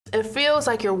It feels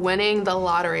like you're winning the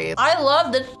lottery. I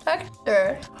love the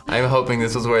texture. I'm hoping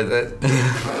this was worth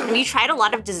it. We tried a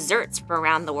lot of desserts from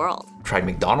around the world. Tried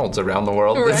McDonald's around the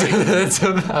world. Right. That's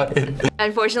about it.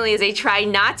 Unfortunately, it's a try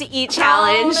not to eat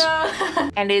challenge. Oh, no.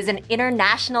 And it is an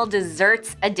international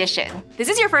desserts edition. This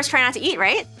is your first try not to eat,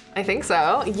 right? I think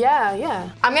so. Yeah.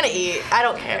 I'm gonna eat. I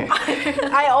don't care.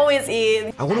 I always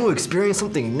eat. I want to experience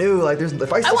something new. Like,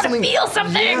 if I see I want to something, feel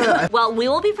something. Yeah. Well, we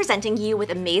will be presenting you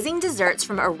with amazing desserts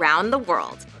from around the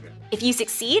world. If you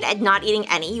succeed at not eating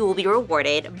any, you will be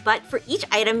rewarded, but for each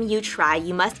item you try,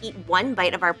 you must eat one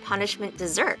bite of our punishment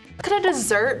dessert. Could a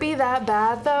dessert be that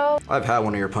bad though? I've had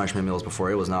one of your punishment meals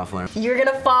before. It was not fun. You're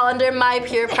gonna fall under my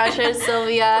peer pressure,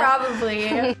 Sylvia.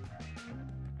 Probably.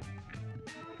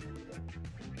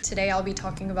 Today I'll be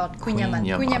talking about Kouign-Amann.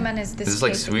 Kouign-Amann. Kouign-Amann is this This is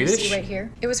like cake that you Swedish? see right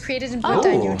here. It was created in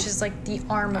Bretagne, which is like the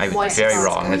arm of I'm France. very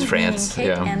wrong. It's Kouign France.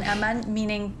 meaning cake Yeah. and Amman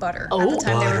meaning butter. Oh, At the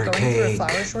time they were butter going through a cake.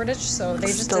 flour shortage, so they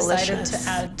just decided to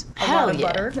add a Hell lot of yeah.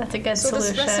 butter. That's a good So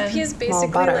solution. this recipe is basically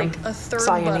butter. like a third That's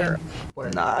all you butter.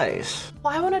 Nice.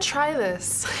 Well, I want to try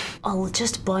this. Oh,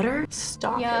 just butter?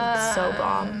 Stop it. So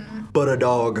bomb. Butter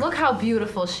dog. Look how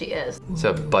beautiful she is. It's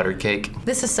a butter cake.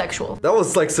 This is sexual. That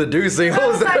was like seducing. What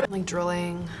was that? Like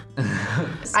drilling.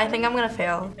 I think I'm gonna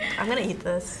fail. I'm gonna eat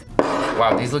this.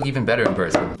 Wow, these look even better in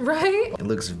person. Right? It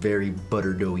looks very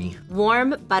butter doughy.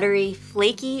 Warm, buttery,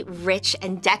 flaky, rich,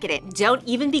 and decadent. Don't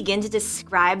even begin to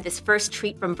describe this first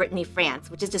treat from Brittany, France,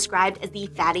 which is described as the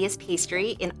fattiest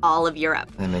pastry in all of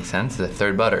Europe. That makes sense. The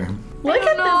third butter. Look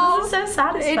at this. This is so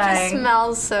satisfying. It just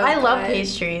smells so I love good.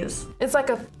 pastries. It's like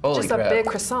Holy just crap. a big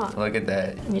croissant. Look at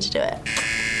that. You need to do it.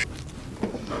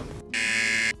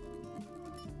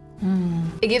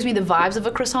 It gives me the vibes of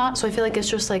a croissant, so I feel like it's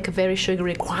just like a very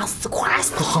sugary croissant.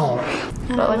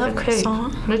 But like a cake.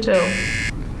 Me too.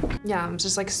 Yeah, it's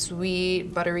just like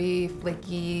sweet, buttery,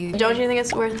 flaky. Don't you think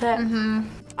it's worth it? Mm-hmm.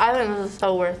 I think this is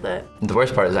so worth it. The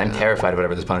worst part is I'm terrified of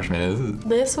whatever this punishment is.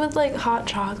 This with like hot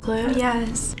chocolate.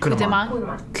 Yes. Kouign-Amann.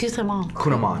 Kouign-Amann.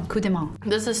 Kouign-Amann.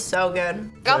 This is so good.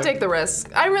 I'll take the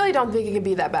risk. I really don't think it could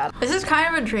be that bad. This is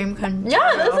kind of a dream come true.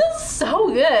 Yeah, this is so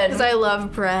good. Because I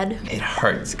love bread. It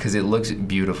hurts because it looks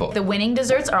beautiful. The winning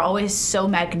desserts are always so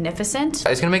magnificent.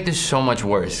 It's gonna make this so much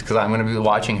worse because I'm gonna be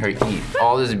watching her eat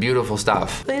all this beautiful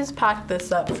stuff. Please pack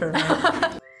this up for me.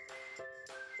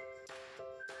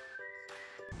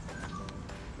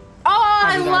 Oh,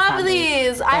 I love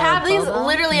these. I have these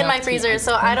literally in my freezer,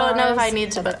 so I don't know if I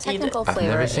need to eat it. I've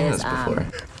never seen this before.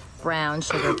 Brown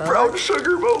sugar boba. Brown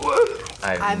sugar boba.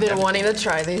 I've been wanting to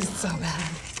try these so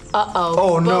bad. Uh-oh.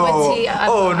 Oh no. Boba tea,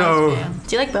 Oh no.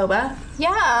 Do you like boba? Yeah.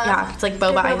 Yeah, it's like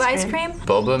boba ice cream.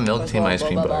 Boba milk tea ice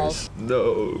cream bars.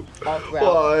 No.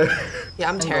 Why? Yeah,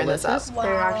 I'm tearing this up.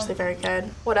 They're actually very good.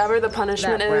 Whatever the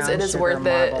punishment is, it is worth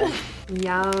it.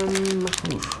 Yum.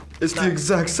 It's the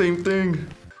exact same thing.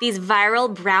 These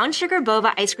viral brown sugar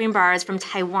boba ice cream bars from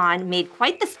Taiwan made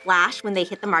quite the splash when they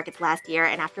hit the markets last year,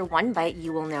 and after one bite,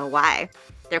 you will know why.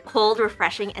 They're cold,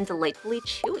 refreshing, and delightfully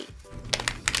chewy.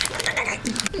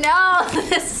 No,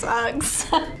 this sucks.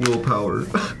 Willpower.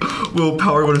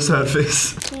 Willpower with a sad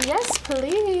face. Yes,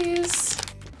 please.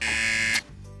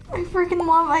 I freaking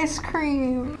love ice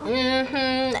cream.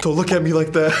 Don't look at me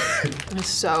like that. It's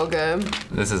so good.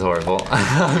 This is horrible.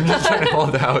 I'm just trying to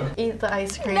hold out. Eat the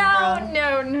ice cream,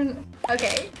 No.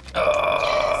 Okay.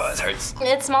 Oh, this hurts.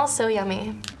 It smells so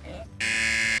yummy.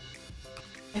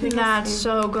 I think that's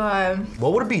so good.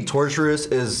 What would be torturous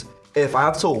is if I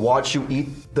have to watch you eat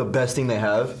the best thing they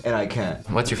have and I can't.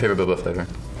 What's your favorite boba flavor?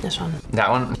 This one. That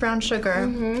one? Brown sugar.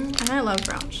 And I love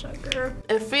brown sugar.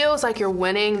 It feels like you're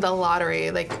winning the lottery,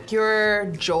 like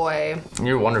pure joy.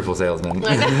 You're a wonderful salesman.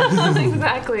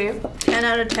 Exactly. 10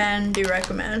 out of 10, do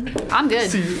recommend. I'm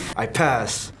good. I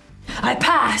pass. I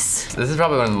pass. This is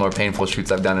probably one of the more painful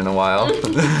shoots I've done in a while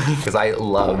because I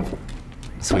love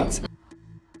sweets.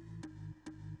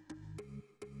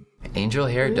 Angel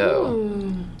hair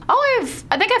dough. Oh,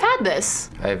 I think I've had this.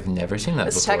 I've never seen that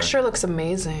This before. texture looks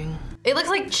amazing. It looks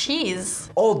like cheese.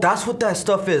 Oh, that's what that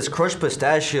stuff is. Crushed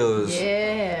pistachios.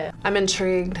 Yeah. I'm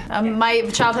intrigued. My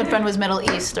childhood friend was Middle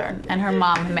Eastern, and her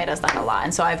mom made us that a lot,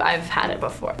 and so I've had it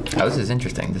before. Oh, this is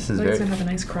interesting. This is It's very. gonna have a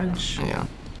nice crunch. Yeah.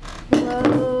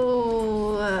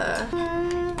 Whoa.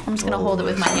 I'm just gonna hold it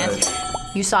with my hands.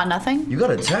 You saw nothing? You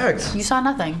got attacked. You saw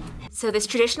nothing. So this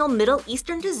traditional Middle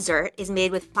Eastern dessert is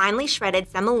made with finely shredded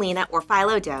semolina or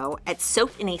phyllo dough. It's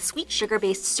soaked in a sweet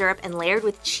sugar-based syrup and layered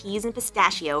with cheese and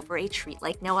pistachio for a treat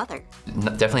like no other.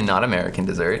 Definitely not American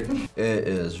dessert. It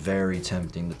is very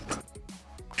tempting.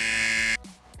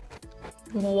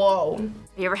 Whoa. Have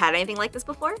you ever had anything like this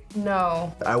before?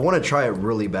 No. I want to try it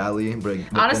really badly, but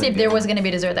Honestly, if there was gonna be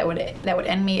a dessert that would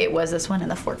end me, it was this one,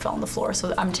 and the fork fell on the floor.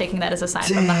 So I'm taking that as a sign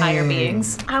from the higher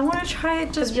beings. I want to try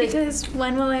it just because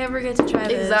when will I ever get to try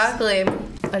this? Exactly.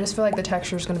 I just feel like the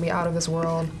texture is gonna be out of this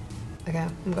world. Okay,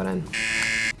 I'm going in.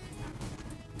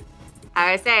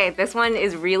 I would say this one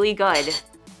is really good.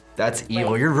 That's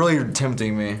evil. You're really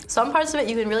tempting me. Some parts of it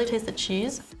you can really taste the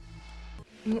cheese.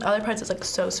 Other parts it's like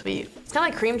so sweet. It's kind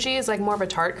of like cream cheese, like more of a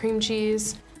tart cream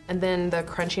cheese, and then the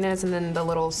crunchiness, and then the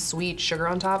little sweet sugar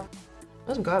on top.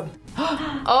 That was good.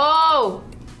 Oh!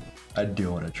 I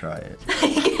do want to try it.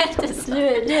 Do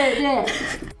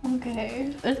it.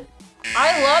 Okay.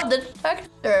 I love the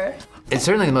texture. It's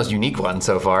certainly the most unique one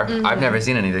so far. I've never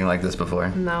seen anything like this before.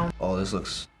 No. Oh, this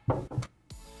looks...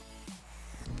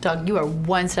 Doug, you are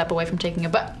one step away from taking a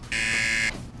bite.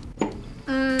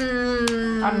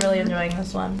 I'm really enjoying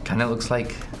this one. Kind of looks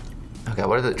like, okay,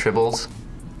 what are the tribbles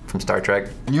from Star Trek?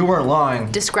 You weren't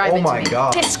lying. Describe it to me. Oh my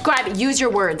god. Describe it. Use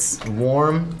your words.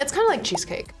 Warm. It's kind of like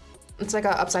cheesecake. It's like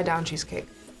an upside down cheesecake.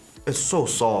 It's so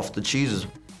soft. The cheese is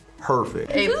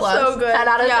perfect. A plus. So good. 10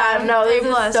 out of 10. No, this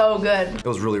is so good. It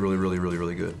was really, really, really, really,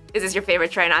 really good. Is this your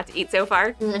favorite try not to eat so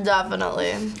far?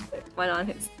 Definitely. One on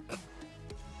his.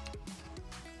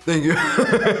 Thank you.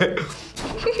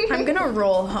 I'm gonna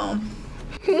roll home.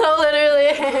 No,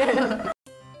 literally.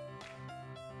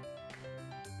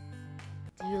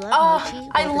 Do you love Oh, mochi?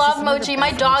 I Well, this love is one of the mochi. My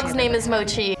best dog's mochi name ever. is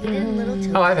Mochi.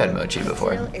 Oh, I've had mochi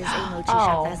before. Is a mochi Oh.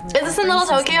 shop that has been Is this in Little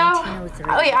operating since Tokyo? 1903.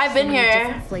 Oh, wait, I've been So many here.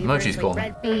 different flavors Mochi's like cool.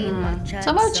 red bean, matcha,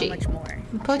 So mochi. So much more.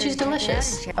 Mochi's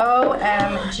delicious.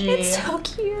 OMG. It's so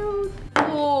cute.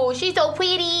 Oh, she's so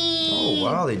pretty. Oh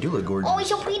wow, they do look gorgeous. Oh, it's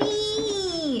so pretty.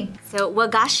 So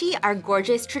wagashi are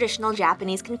gorgeous traditional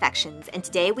Japanese confections, and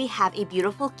today we have a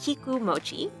beautiful Kiku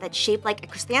Mochi that's shaped like a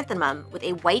chrysanthemum with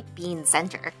a white bean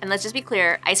center. And let's just be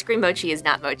clear, ice cream mochi is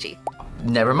not mochi.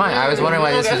 Never mind. I was wondering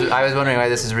why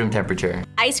this is room temperature.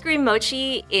 Ice cream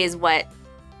mochi is what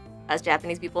us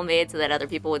Japanese people made so that other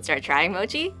people would start trying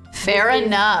mochi. Fair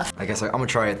enough. I guess I'm gonna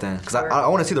try it then, because I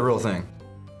want to see the real thing.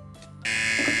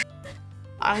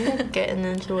 I'm getting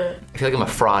into it. I feel like I'm a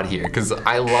fraud here because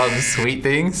I love sweet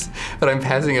things, but I'm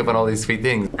passing up on all these sweet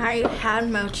things. I had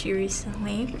mochi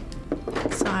recently,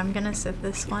 so I'm gonna sit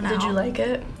this one out. Did you like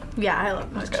it? Yeah, I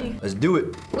love mochi. Let's do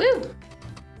it. Woo.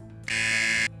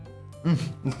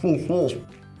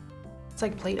 It's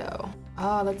like Play-Doh.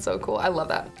 Oh, that's so cool. I love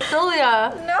that.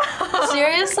 Sylvia. No.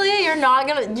 Seriously?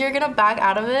 You're gonna back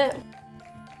out of it?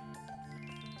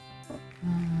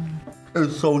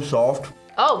 It's so soft.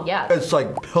 Oh, yeah. It's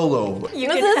like pillow.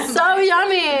 This is so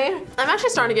yummy. I'm actually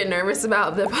starting to get nervous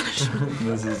about the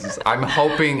punishment. I'm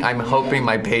hoping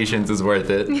my patience is worth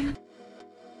it.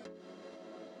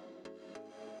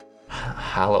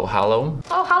 Hollow.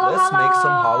 Oh, hello, Let's hello. make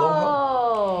some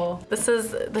hollow. This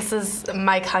is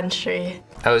my country.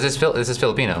 Oh, is this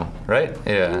Filipino, right?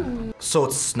 Yeah. So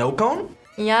it's snow cone?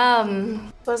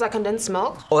 Yum. What is that, condensed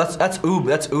milk? Oh, that's oob.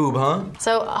 That's oob, huh?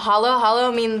 So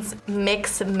hollow means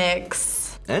mix.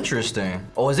 Interesting.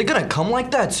 Oh, is it gonna come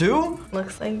like that too?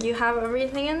 Looks like you have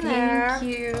everything in there.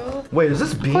 Thank you. Wait, is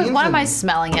this beans? Why am I and-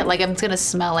 smelling it? Like I'm gonna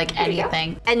smell like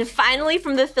anything. And finally,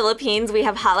 from the Philippines, we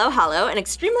have halo, an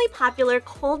extremely popular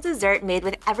cold dessert made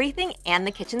with everything and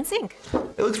the kitchen sink.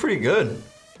 It looks pretty good.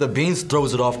 The beans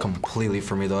throws it off completely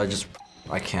for me though.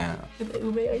 I can't.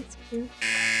 Ube ice cream.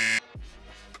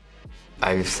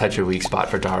 I have such a weak spot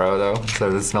for taro though, so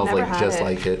this smells Never like had just it.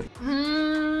 like it.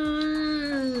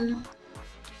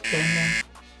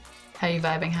 How you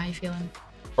vibing? How you feeling?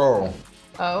 Oh.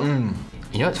 Oh.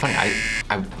 You know what's funny?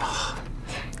 I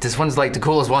this one's like the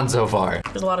coolest one so far.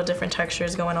 There's a lot of different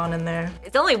textures going on in there.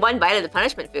 It's only one bite of the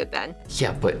punishment food then.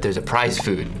 Yeah, but there's a prize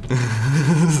food. Wait,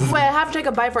 I have to take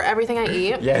a bite for everything I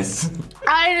eat? Yes.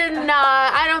 I did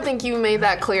not. I don't think you made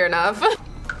that clear enough.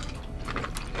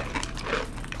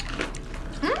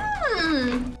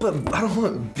 But I don't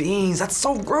want beans. That's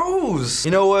so gross.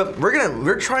 You know what?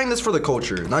 We're trying this for the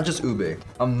culture, not just ube.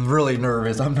 I'm really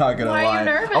nervous. I'm not gonna Why are lie. you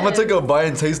nervous? I'm gonna take a bite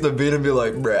and taste the bean and be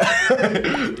like,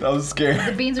 bruh. I'm scared.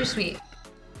 The beans are sweet.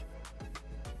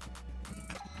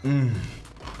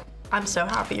 I'm so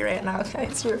happy right now,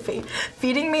 guys. You're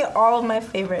feeding me all of my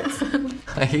favorites.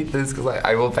 I hate this because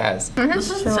I will pass.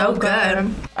 This is so good.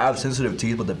 I have sensitive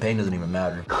teeth, but the pain doesn't even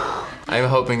matter. I'm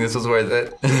hoping this was worth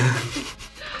it.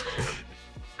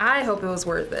 I hope it was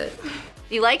worth it.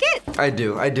 You like it? I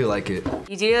do like it.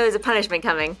 You do know there's a punishment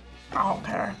coming. I don't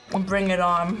care. Bring it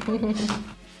on.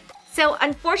 So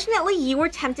unfortunately, you were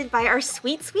tempted by our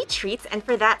sweet, sweet treats, and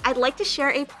for that, I'd like to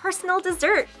share a personal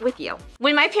dessert with you.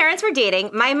 When my parents were dating,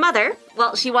 my mother,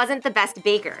 well, she wasn't the best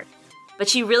baker. But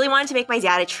she really wanted to make my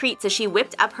dad a treat, so she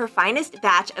whipped up her finest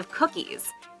batch of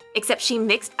cookies. Except she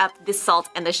mixed up the salt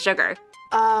and the sugar.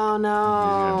 Oh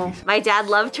no. My dad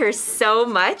loved her so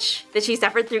much that she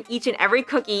suffered through each and every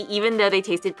cookie, even though they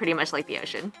tasted pretty much like the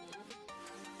ocean.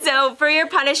 So for your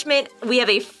punishment, we have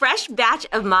a fresh batch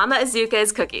of Mama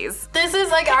Iizuka's cookies. This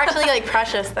is like actually like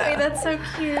precious though. Wait, that's so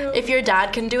cute. If your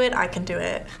dad can do it, I can do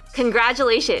it.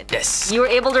 Congratulations. Yes. You were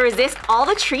able to resist all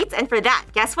the treats, and for that,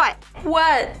 guess what?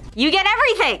 What? You get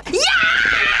everything.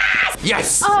 Yes!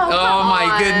 Yes! Oh, Oh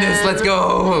my goodness, let's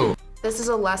go! This is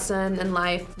a lesson in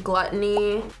life.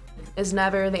 Gluttony is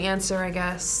never the answer, I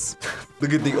guess.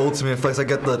 Look at the ultimate flex. I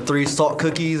got the 3 salt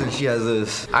cookies and she has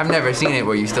this. I've never seen it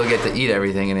where you still get to eat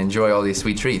everything and enjoy all these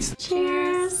sweet treats.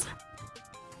 Cheers.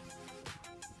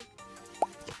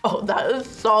 Oh, that is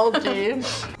salty.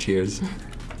 Cheers.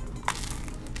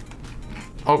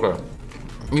 Okay,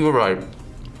 you were right.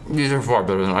 These are far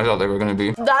better than I thought they were gonna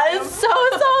be. That is so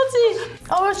salty.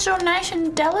 Oh, it's so nice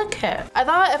and delicate. I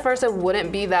thought at first it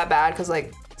wouldn't be that bad because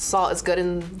like salt is good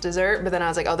in dessert, but then I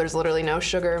was like, oh, there's literally no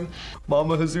sugar.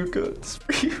 Mama Iizuka, it's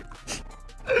for you.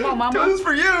 Come on, Mama. This is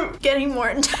for you. Getting more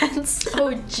intense.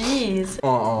 Oh, jeez.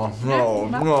 No.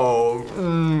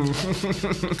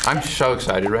 I'm so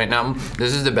excited right now.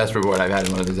 This is the best reward I've had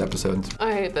in one of these episodes.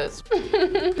 I hate this.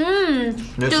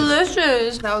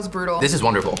 Delicious. That was brutal. This is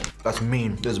wonderful. That's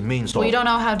mean. This is mean salt. Well, you don't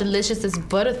know how delicious this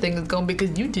butter thing is going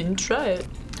because you didn't try it.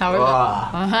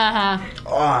 However.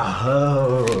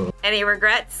 Any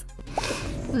regrets?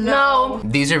 No.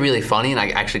 These are really funny and I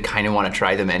actually kind of want to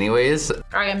try them anyways.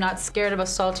 I am not scared of a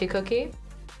salty cookie.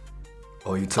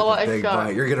 Oh, you took a big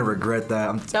bite. You're gonna regret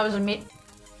that. That was a meat.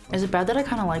 Is it bad that I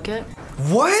kind of like it?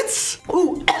 What?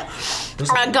 Ooh.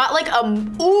 I got like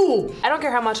ooh. I don't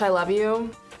care how much I love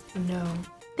you. No.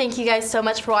 Thank you guys so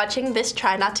much for watching this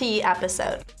Try Not to Eat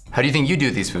episode. How do you think you do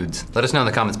with these foods? Let us know in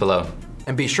the comments below.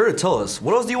 And be sure to tell us,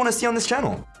 what else do you want to see on this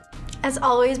channel? As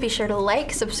always, be sure to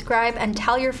like, subscribe, and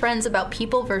tell your friends about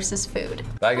People versus Food.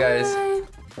 Bye guys.